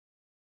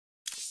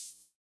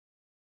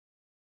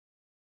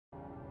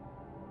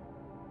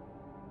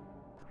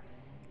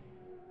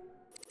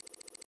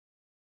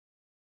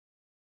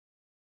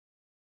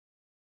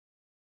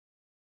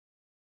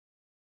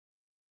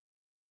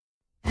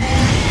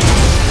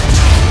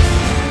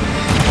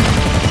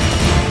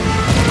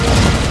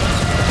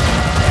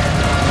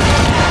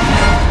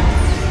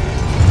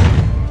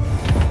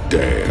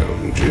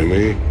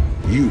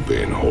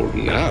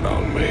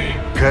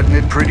cutting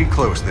it pretty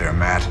close there,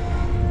 Matt.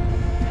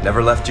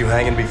 Never left you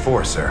hanging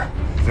before, sir.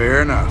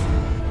 Fair enough.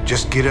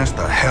 Just get us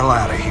the hell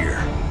out of here.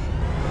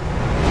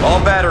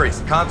 All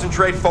batteries,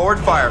 concentrate forward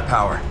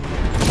firepower.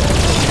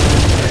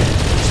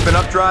 Spin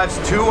up drives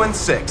 2 and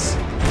 6.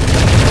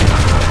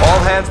 All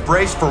hands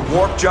brace for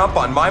warp jump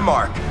on my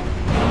mark.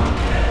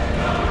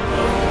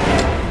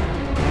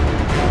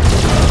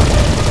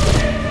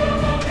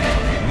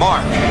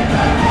 Mark.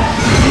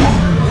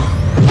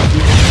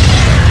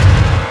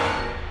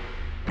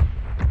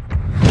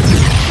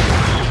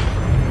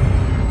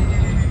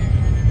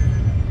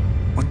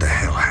 What the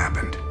hell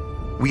happened?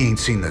 We ain't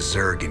seen the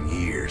Zerg in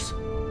years.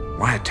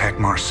 Why attack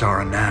Mar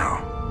Sara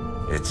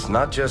now? It's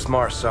not just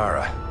Mar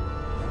Sara.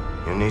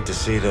 You need to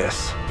see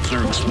this.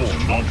 Zerg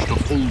Swarm launched a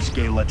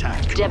full-scale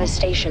attack.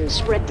 Devastation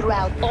spread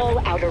throughout all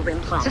Outer Rim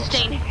planets.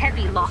 Sustained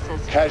heavy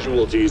losses.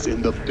 Casualties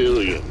in the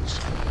billions.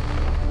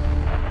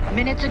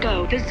 Minutes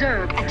ago, the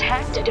Zerg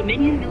attacked a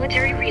Dominion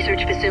military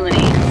research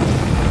facility.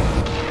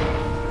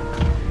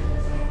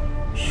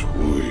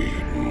 Sweet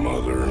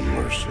Mother of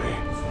Mercy.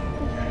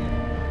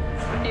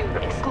 New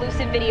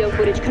exclusive video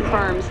footage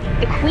confirms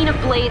the Queen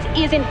of Blades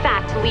is in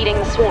fact leading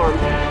the swarm.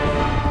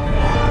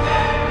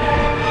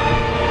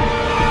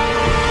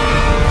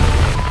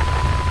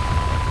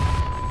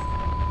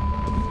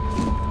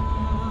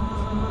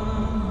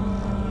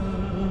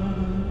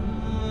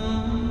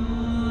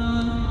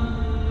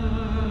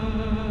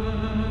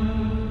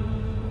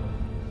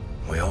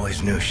 We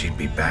always knew she'd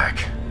be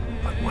back,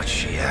 but what's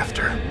she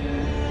after?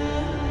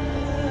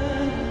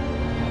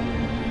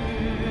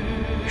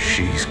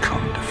 She's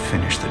come to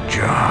finish the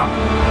job.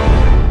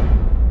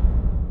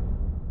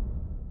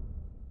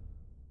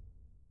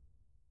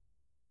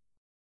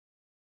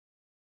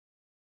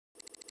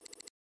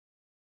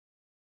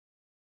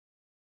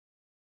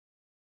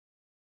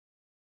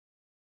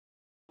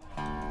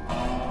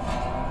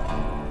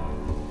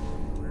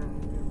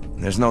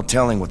 There's no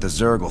telling what the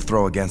Zerg will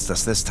throw against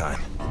us this time.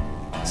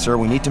 Sir,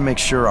 we need to make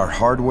sure our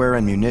hardware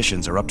and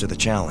munitions are up to the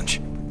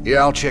challenge. Yeah,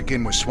 I'll check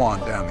in with Swan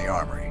down the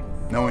armory.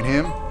 Knowing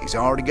him, he's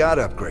already got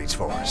upgrades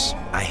for us.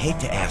 I hate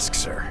to ask,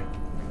 sir,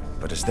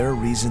 but is there a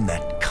reason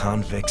that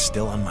convict's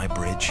still on my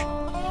bridge?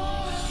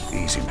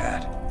 Easy,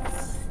 Matt.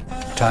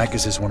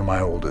 Tychus is one of my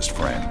oldest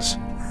friends.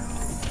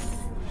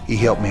 He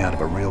helped me out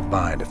of a real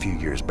bind a few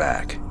years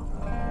back.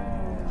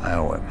 I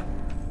owe him.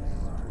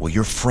 Well,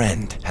 your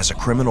friend has a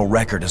criminal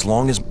record as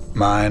long as...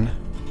 Mine?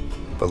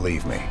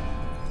 Believe me.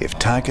 If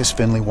Tychus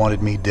Finley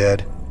wanted me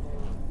dead,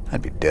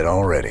 I'd be dead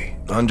already.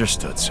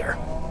 Understood, sir.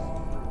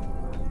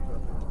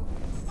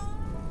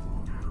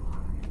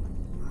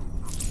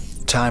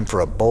 Time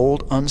for a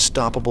bold,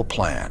 unstoppable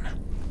plan.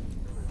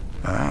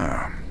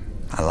 Ah,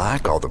 I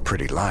like all the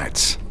pretty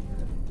lights.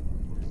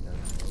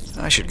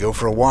 I should go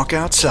for a walk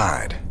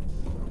outside.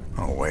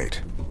 Oh,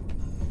 wait.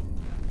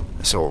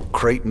 This old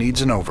crate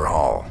needs an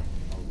overhaul.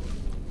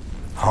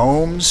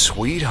 Home,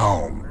 sweet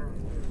home.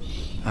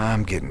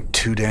 I'm getting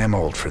too damn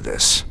old for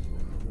this.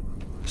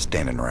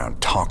 Standing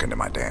around talking to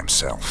my damn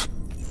self.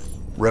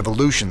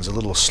 Revolution's a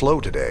little slow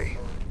today.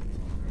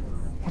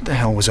 What the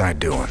hell was I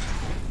doing?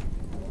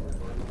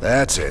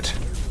 That's it.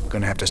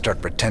 Gonna have to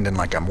start pretending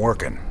like I'm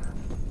working.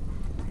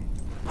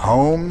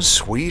 Home,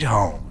 sweet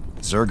home.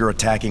 Zerg are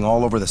attacking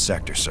all over the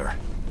sector, sir.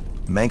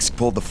 Mengsk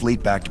pulled the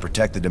fleet back to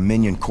protect the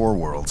Dominion core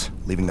worlds,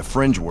 leaving the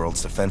fringe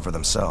worlds to fend for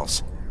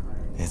themselves.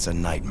 It's a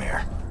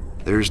nightmare.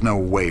 There's no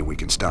way we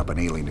can stop an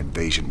alien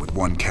invasion with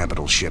one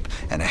capital ship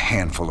and a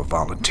handful of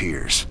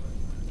volunteers.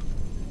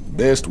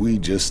 Best we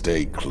just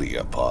stay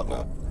clear,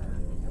 partner.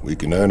 We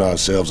can earn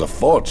ourselves a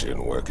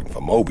fortune working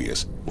for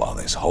Mobius while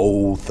this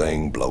whole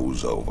thing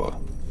blows over.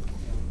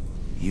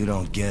 You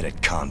don't get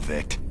it,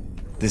 convict.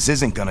 This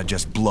isn't gonna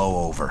just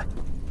blow over.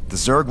 The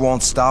Zerg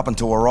won't stop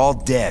until we're all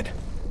dead.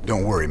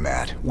 Don't worry,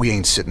 Matt. We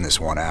ain't sitting this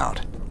one out.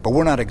 But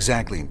we're not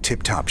exactly in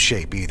tip-top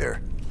shape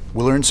either.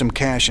 We'll earn some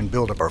cash and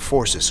build up our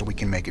forces so we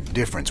can make a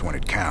difference when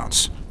it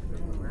counts.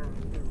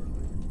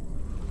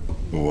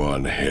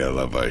 One hell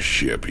of a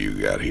ship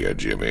you got here,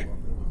 Jimmy.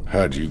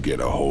 How'd you get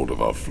a hold of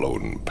a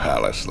floating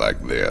palace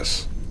like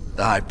this?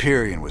 The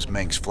Hyperion was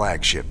Meng's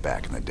flagship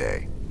back in the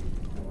day.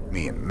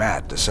 Me and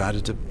Matt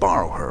decided to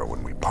borrow her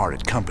when we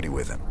parted company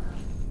with him.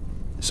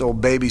 This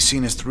old baby's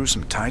seen us through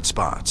some tight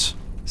spots.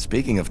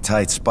 Speaking of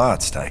tight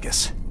spots,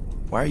 Tychus,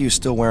 why are you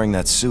still wearing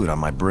that suit on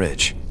my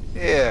bridge?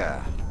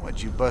 Yeah.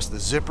 What, you bust the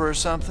zipper or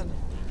something?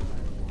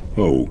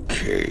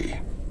 Okay.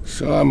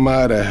 So I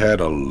might have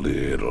had a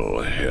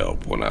little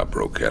help when I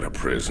broke out of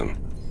prison.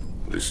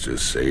 Let's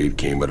just say it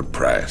came at a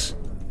price.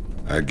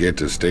 I get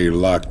to stay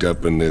locked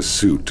up in this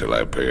suit till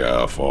I pay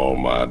off all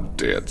my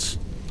debts.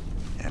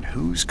 And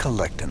who's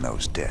collecting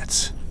those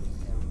debts?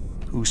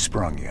 Who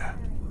sprung you?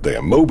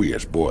 They're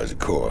Mobius boys, of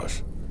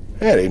course.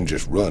 I didn't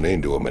just run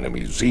into them in a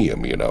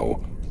museum, you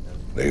know.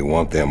 They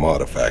want them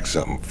artifacts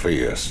something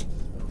fierce.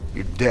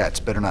 Your debts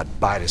better not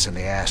bite us in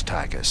the ass,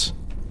 Tychus.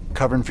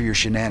 Covering for your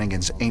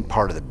shenanigans ain't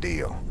part of the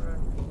deal.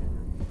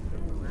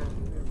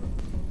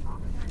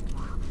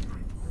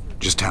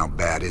 Just how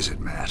bad is it,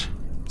 Matt?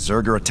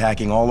 Zerg are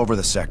attacking all over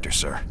the sector,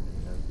 sir.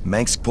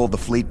 Mengsk pulled the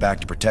fleet back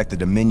to protect the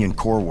Dominion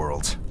core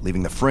worlds,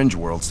 leaving the fringe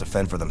worlds to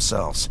fend for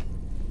themselves.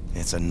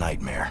 It's a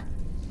nightmare.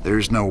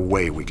 There's no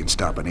way we can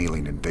stop an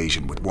alien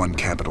invasion with one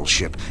capital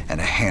ship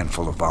and a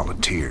handful of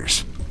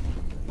volunteers.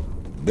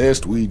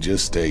 Best we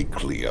just stay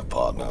clear,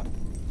 partner.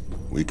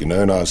 We can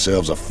earn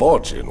ourselves a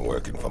fortune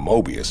working for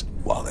Mobius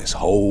while this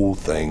whole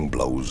thing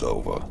blows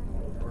over.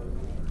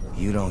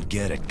 You don't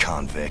get it,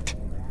 convict.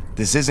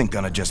 This isn't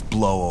gonna just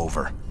blow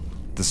over.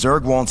 The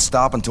Zerg won't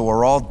stop until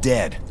we're all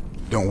dead.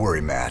 Don't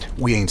worry, Matt.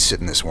 We ain't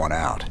sitting this one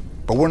out.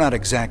 But we're not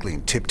exactly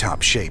in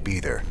tip-top shape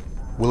either.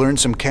 We'll earn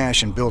some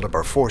cash and build up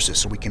our forces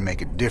so we can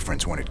make a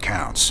difference when it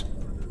counts.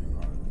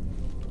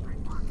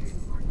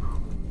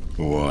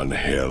 One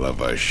hell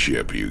of a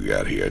ship you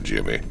got here,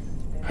 Jimmy.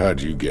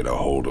 How'd you get a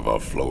hold of a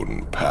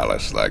floating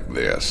palace like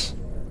this?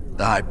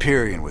 The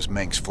Hyperion was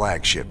Mengsk's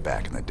flagship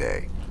back in the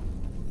day.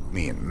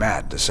 Me and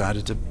Matt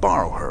decided to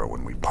borrow her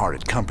when we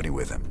parted company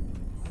with him.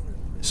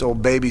 This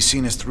old baby's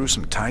seen us through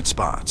some tight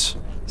spots.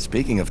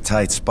 Speaking of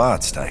tight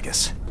spots,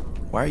 Tychus,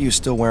 why are you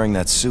still wearing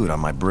that suit on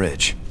my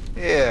bridge?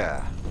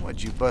 Yeah,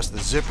 what'd you bust the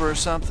zipper or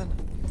something?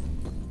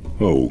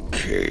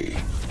 Okay,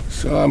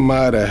 so I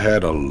might have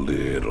had a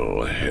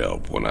little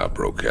help when I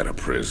broke out of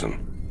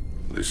prison.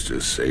 Let's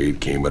just say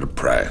it came at a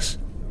price.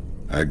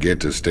 I get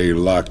to stay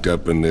locked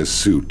up in this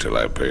suit till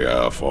I pay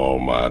off all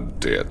my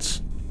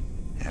debts.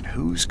 And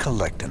who's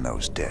collecting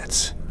those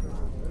debts?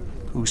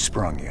 Who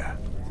sprung you?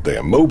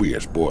 They're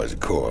Mobius boys, of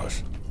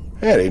course.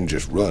 I didn't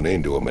just run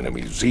into them in a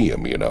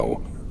museum, you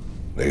know.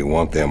 They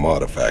want them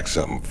artifacts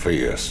something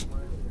fierce.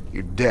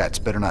 Your debts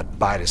better not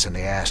bite us in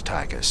the ass,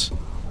 Tychus.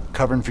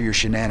 Covering for your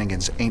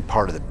shenanigans ain't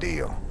part of the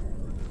deal.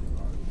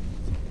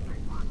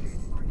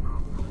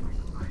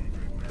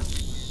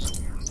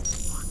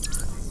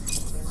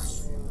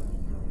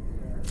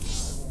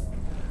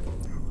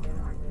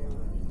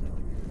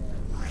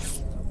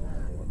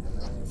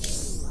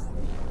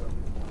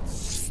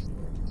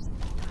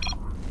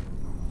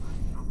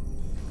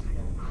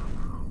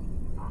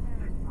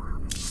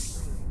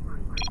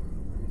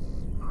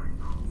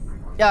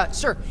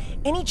 Sir,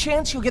 any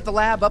chance you'll get the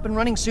lab up and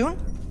running soon?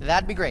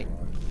 That'd be great.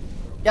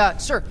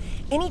 Sir,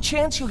 any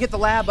chance you'll get the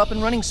lab up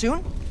and running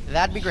soon?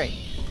 That'd be great.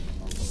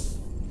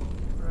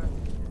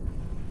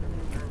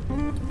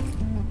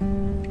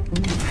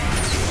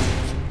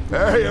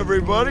 Hey,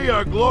 everybody,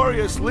 our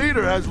glorious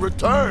leader has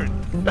returned.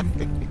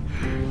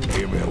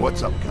 Hey, man,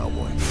 what's up,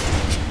 cowboy?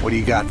 What do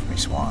you got for me,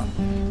 Swan?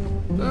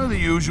 The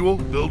usual,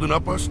 building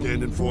up our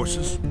standing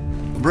forces.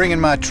 Bringing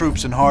my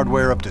troops and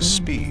hardware up to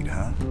speed,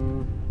 huh?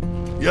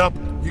 Yup,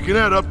 you can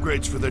add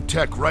upgrades for their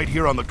tech right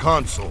here on the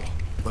console.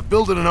 But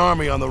building an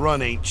army on the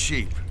run ain't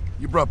cheap.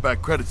 You brought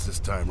back credits this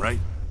time, right?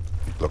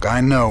 Look,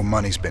 I know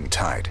money's been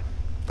tight,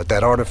 but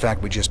that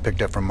artifact we just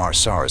picked up from Mar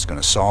Sara is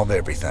gonna solve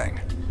everything.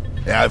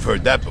 Yeah, I've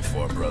heard that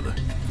before, brother.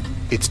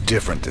 It's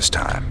different this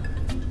time.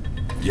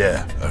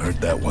 Yeah, I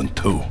heard that one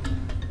too.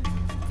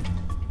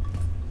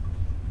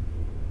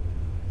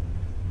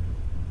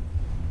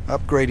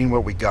 Upgrading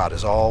what we got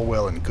is all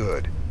well and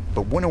good,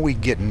 but when are we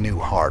getting new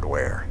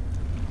hardware?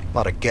 A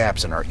lot of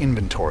gaps in our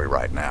inventory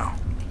right now.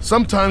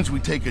 Sometimes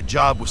we take a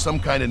job with some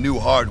kind of new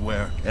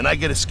hardware, and I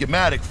get a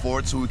schematic for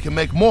it so we can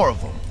make more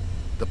of them.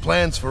 The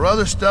plans for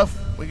other stuff,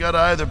 we gotta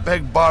either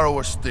beg, borrow,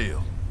 or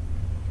steal.